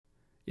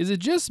Is it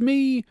just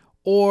me,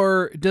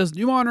 or does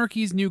New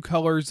Monarchy's new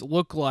colors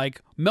look like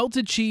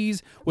melted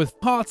cheese with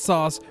hot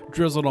sauce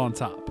drizzled on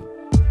top?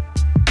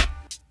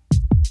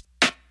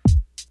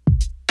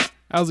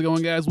 How's it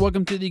going, guys?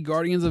 Welcome to the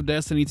Guardians of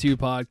Destiny 2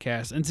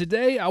 podcast. And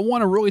today I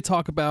want to really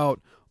talk about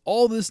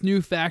all this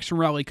new faction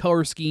rally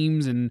color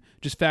schemes and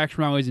just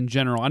faction rallies in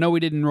general. I know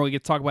we didn't really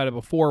get to talk about it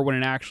before when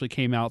it actually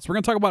came out, so we're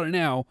going to talk about it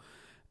now.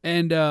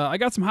 And I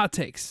got some hot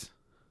takes.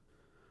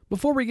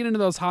 Before we get into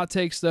those hot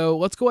takes, though,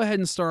 let's go ahead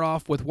and start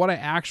off with what I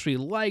actually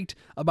liked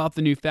about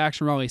the new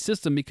faction rally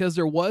system, because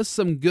there was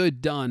some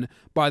good done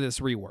by this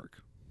rework.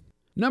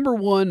 Number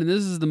one, and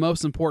this is the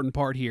most important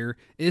part here,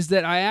 is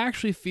that I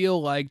actually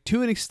feel like,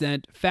 to an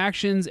extent,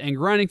 factions and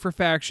grinding for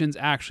factions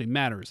actually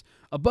matters.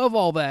 Above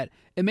all that,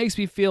 it makes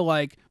me feel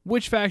like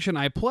which faction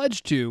I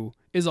pledge to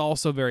is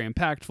also very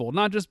impactful,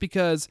 not just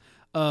because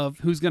of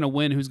who's going to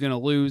win, who's going to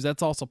lose.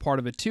 That's also part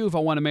of it too, if I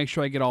want to make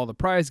sure I get all the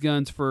prize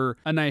guns for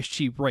a nice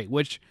cheap rate,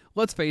 which,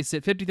 let's face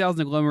it,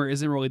 50,000 Glimmer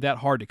isn't really that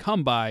hard to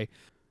come by.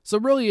 So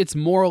really, it's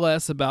more or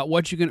less about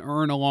what you can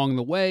earn along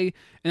the way,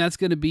 and that's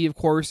going to be, of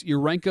course, your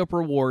rank up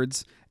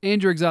rewards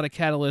and your exotic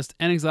catalyst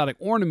and exotic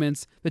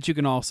ornaments that you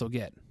can also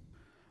get.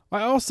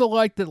 I also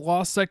like that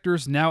lost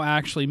sectors now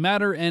actually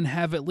matter and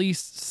have at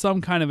least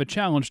some kind of a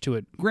challenge to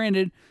it.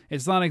 Granted,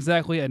 it's not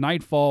exactly a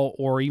Nightfall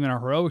or even a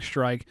Heroic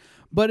Strike,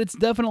 but it's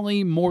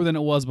definitely more than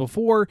it was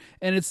before,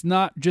 and it's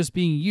not just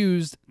being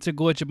used to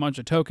glitch a bunch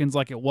of tokens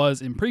like it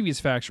was in previous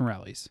faction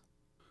rallies.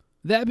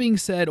 That being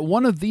said,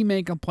 one of the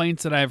main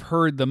complaints that I've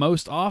heard the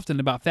most often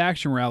about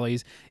faction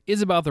rallies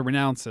is about the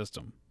renown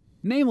system.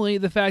 Namely,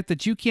 the fact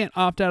that you can't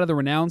opt out of the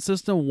renown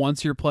system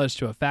once you're pledged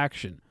to a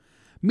faction.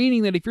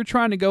 Meaning that if you're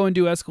trying to go and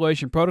do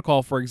Escalation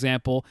Protocol, for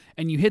example,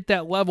 and you hit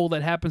that level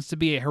that happens to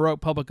be a Heroic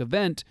Public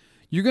event,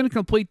 you're going to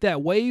complete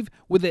that wave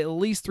with at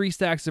least 3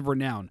 stacks of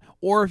Renown.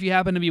 Or if you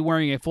happen to be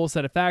wearing a full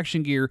set of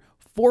faction gear,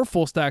 4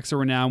 full stacks of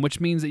Renown, which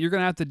means that you're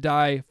going to have to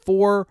die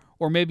 4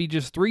 or maybe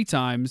just 3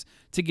 times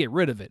to get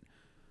rid of it.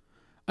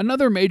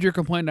 Another major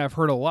complaint I've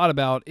heard a lot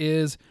about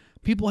is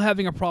people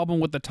having a problem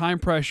with the time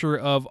pressure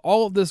of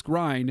all of this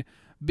grind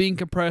being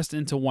compressed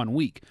into 1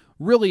 week.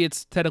 Really,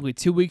 it's technically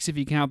 2 weeks if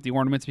you count the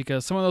ornaments,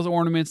 because some of those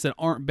ornaments that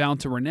aren't bound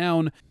to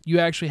Renown, you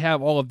actually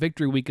have all of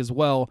Victory Week as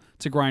well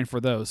to grind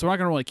for those. So we're not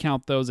going to really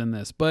count those in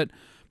this. But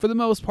for the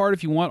most part,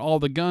 if you want all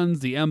the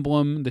guns, the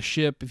emblem, the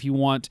ship, if you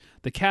want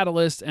the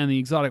catalyst and the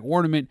exotic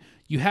ornament,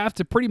 you have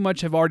to pretty much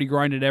have already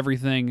grinded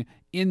everything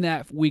in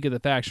that week of the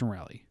faction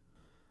rally.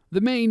 The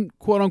main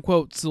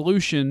quote-unquote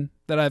solution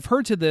that I've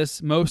heard to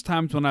this most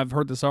times when I've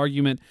heard this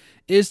argument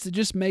is to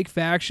just make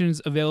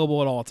factions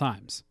available at all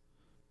times.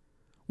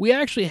 We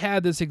actually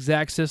had this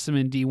exact system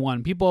in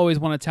D1. People always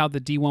want to tout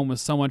that D1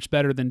 was so much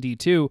better than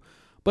D2,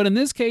 but in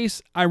this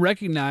case, I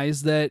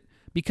recognize that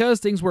because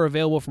things were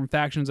available from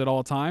factions at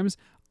all times,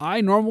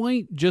 I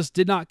normally just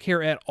did not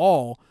care at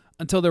all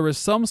until there was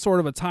some sort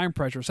of a time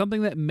pressure,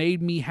 something that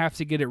made me have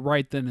to get it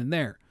right then and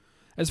there.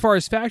 As far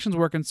as factions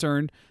were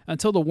concerned,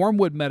 until the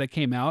Wormwood meta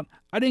came out,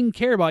 I didn't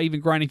care about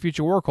even grinding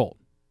Future War Cult.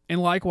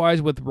 And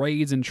likewise with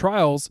raids and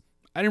trials,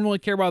 I didn't really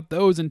care about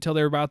those until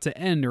they were about to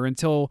end or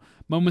until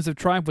Moments of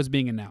Triumph was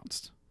being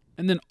announced.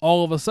 And then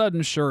all of a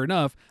sudden, sure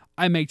enough,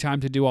 I make time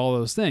to do all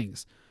those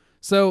things.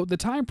 So the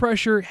time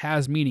pressure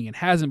has meaning and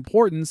has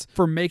importance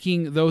for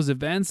making those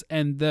events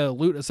and the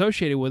loot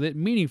associated with it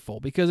meaningful,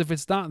 because if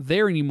it's not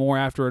there anymore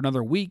after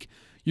another week,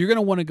 you're going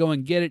to want to go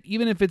and get it,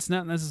 even if it's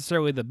not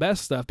necessarily the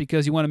best stuff,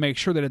 because you want to make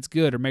sure that it's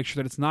good or make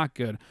sure that it's not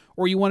good,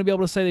 or you want to be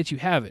able to say that you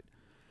have it.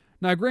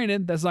 Now,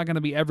 granted, that's not going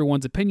to be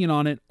everyone's opinion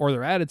on it or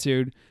their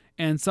attitude,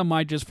 and some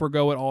might just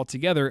forego it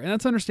altogether, and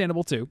that's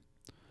understandable too.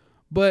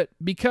 But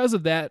because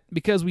of that,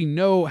 because we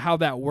know how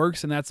that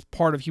works and that's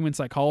part of human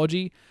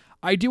psychology,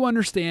 I do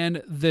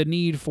understand the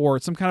need for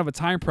some kind of a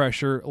time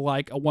pressure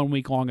like a 1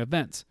 week long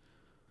event.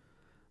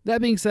 That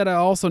being said, I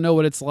also know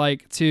what it's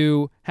like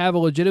to have a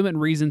legitimate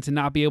reason to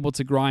not be able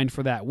to grind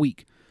for that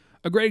week.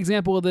 A great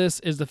example of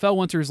this is the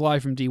Fellwinter's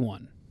Live from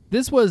D1.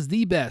 This was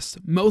the best,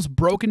 most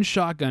broken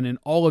shotgun in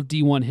all of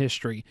D1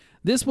 history.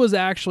 This was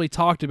actually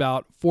talked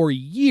about for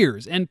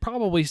years and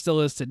probably still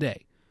is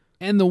today.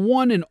 And the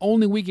one and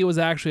only week it was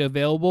actually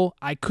available,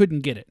 I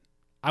couldn't get it.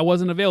 I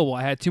wasn't available.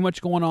 I had too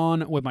much going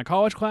on with my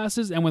college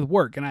classes and with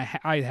work, and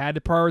I had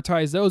to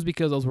prioritize those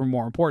because those were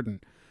more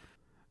important.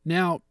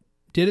 Now,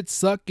 did it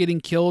suck getting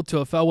killed to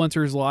a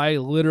Fellwinter's Lie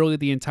literally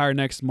the entire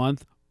next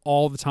month,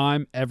 all the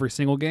time, every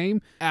single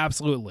game?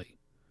 Absolutely.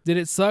 Did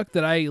it suck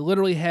that I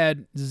literally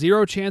had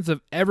 0 chance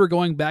of ever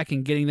going back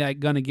and getting that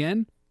gun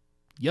again?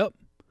 Yup.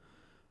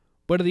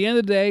 But at the end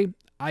of the day,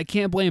 I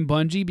can't blame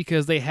Bungie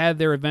because they had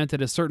their event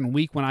at a certain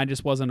week when I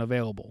just wasn't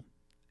available.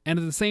 And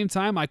at the same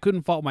time, I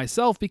couldn't fault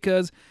myself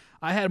because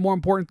I had more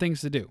important things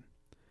to do.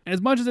 And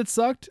as much as it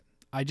sucked,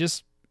 I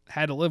just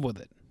had to live with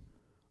it.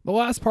 The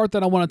last part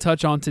that I want to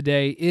touch on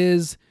today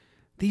is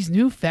these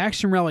new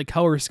faction rally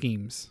color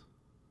schemes.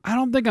 I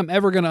don't think I'm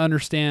ever going to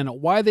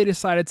understand why they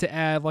decided to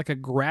add like a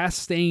grass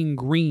stained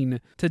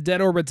green to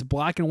Dead Orbit's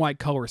black and white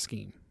color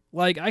scheme.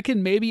 Like, I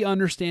can maybe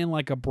understand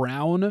like a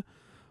brown,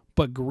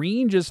 but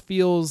green just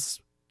feels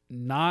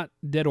not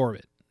Dead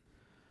Orbit.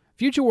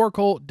 Future War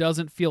Cult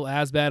doesn't feel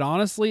as bad.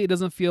 Honestly, it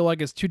doesn't feel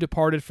like it's too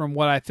departed from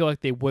what I feel like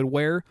they would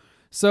wear.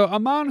 So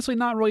I'm honestly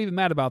not really even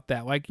mad about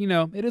that. Like,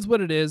 it is what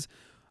it is.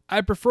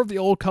 I prefer the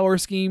old color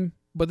scheme,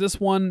 but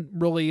this one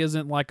really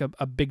isn't like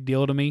a big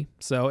deal to me.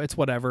 So it's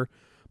whatever.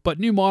 But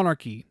New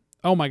Monarchy,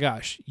 oh my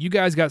gosh, you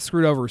guys got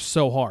screwed over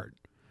so hard.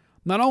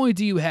 Not only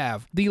do you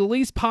have the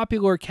least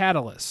popular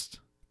Catalyst,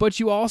 but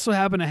you also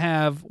happen to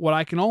have what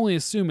I can only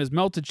assume is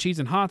melted cheese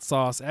and hot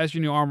sauce as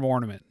your new armor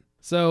ornament.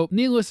 So,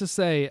 needless to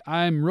say,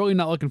 I'm really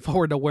not looking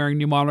forward to wearing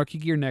New Monarchy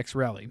gear next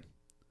rally.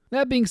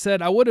 That being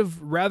said, I would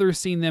have rather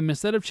seen them,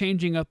 instead of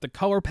changing up the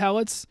color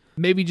palettes,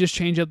 maybe just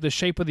change up the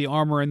shape of the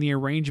armor and the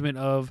arrangement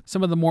of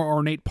some of the more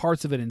ornate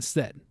parts of it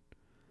instead.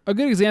 A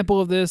good example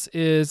of this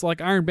is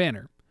like Iron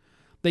Banner.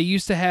 They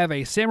used to have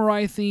a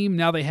samurai theme,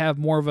 now they have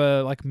more of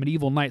a like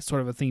medieval knight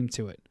sort of a theme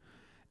to it.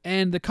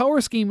 And the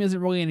color scheme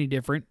isn't really any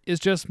different, it's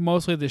just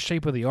mostly the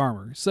shape of the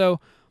armor. So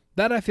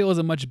that I feel is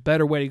a much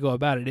better way to go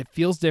about it. It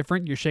feels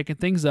different, you're shaking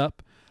things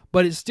up,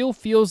 but it still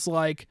feels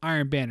like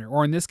Iron Banner.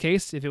 Or in this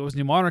case, if it was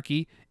New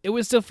Monarchy, it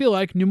would still feel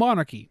like New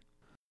Monarchy.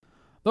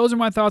 Those are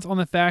my thoughts on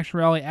the faction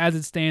rally as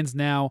it stands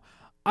now.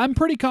 I'm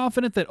pretty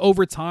confident that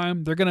over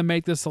time, they're going to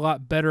make this a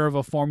lot better of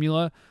a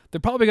formula.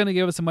 They're probably going to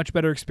give us a much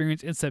better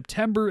experience in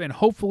September and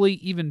hopefully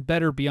even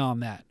better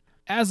beyond that.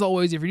 As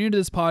always, if you're new to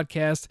this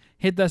podcast,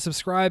 hit that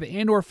subscribe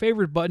and or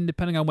favorite button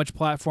depending on which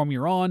platform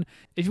you're on.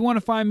 If you want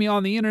to find me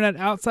on the internet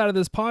outside of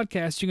this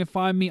podcast, you can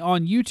find me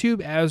on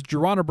YouTube as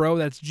Geronibro,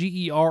 that's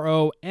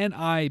Geronibro.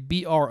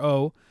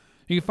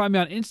 You can find me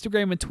on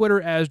Instagram and Twitter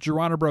as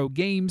Geronibro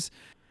Games.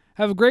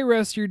 Have a great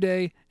rest of your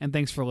day, and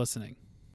thanks for listening.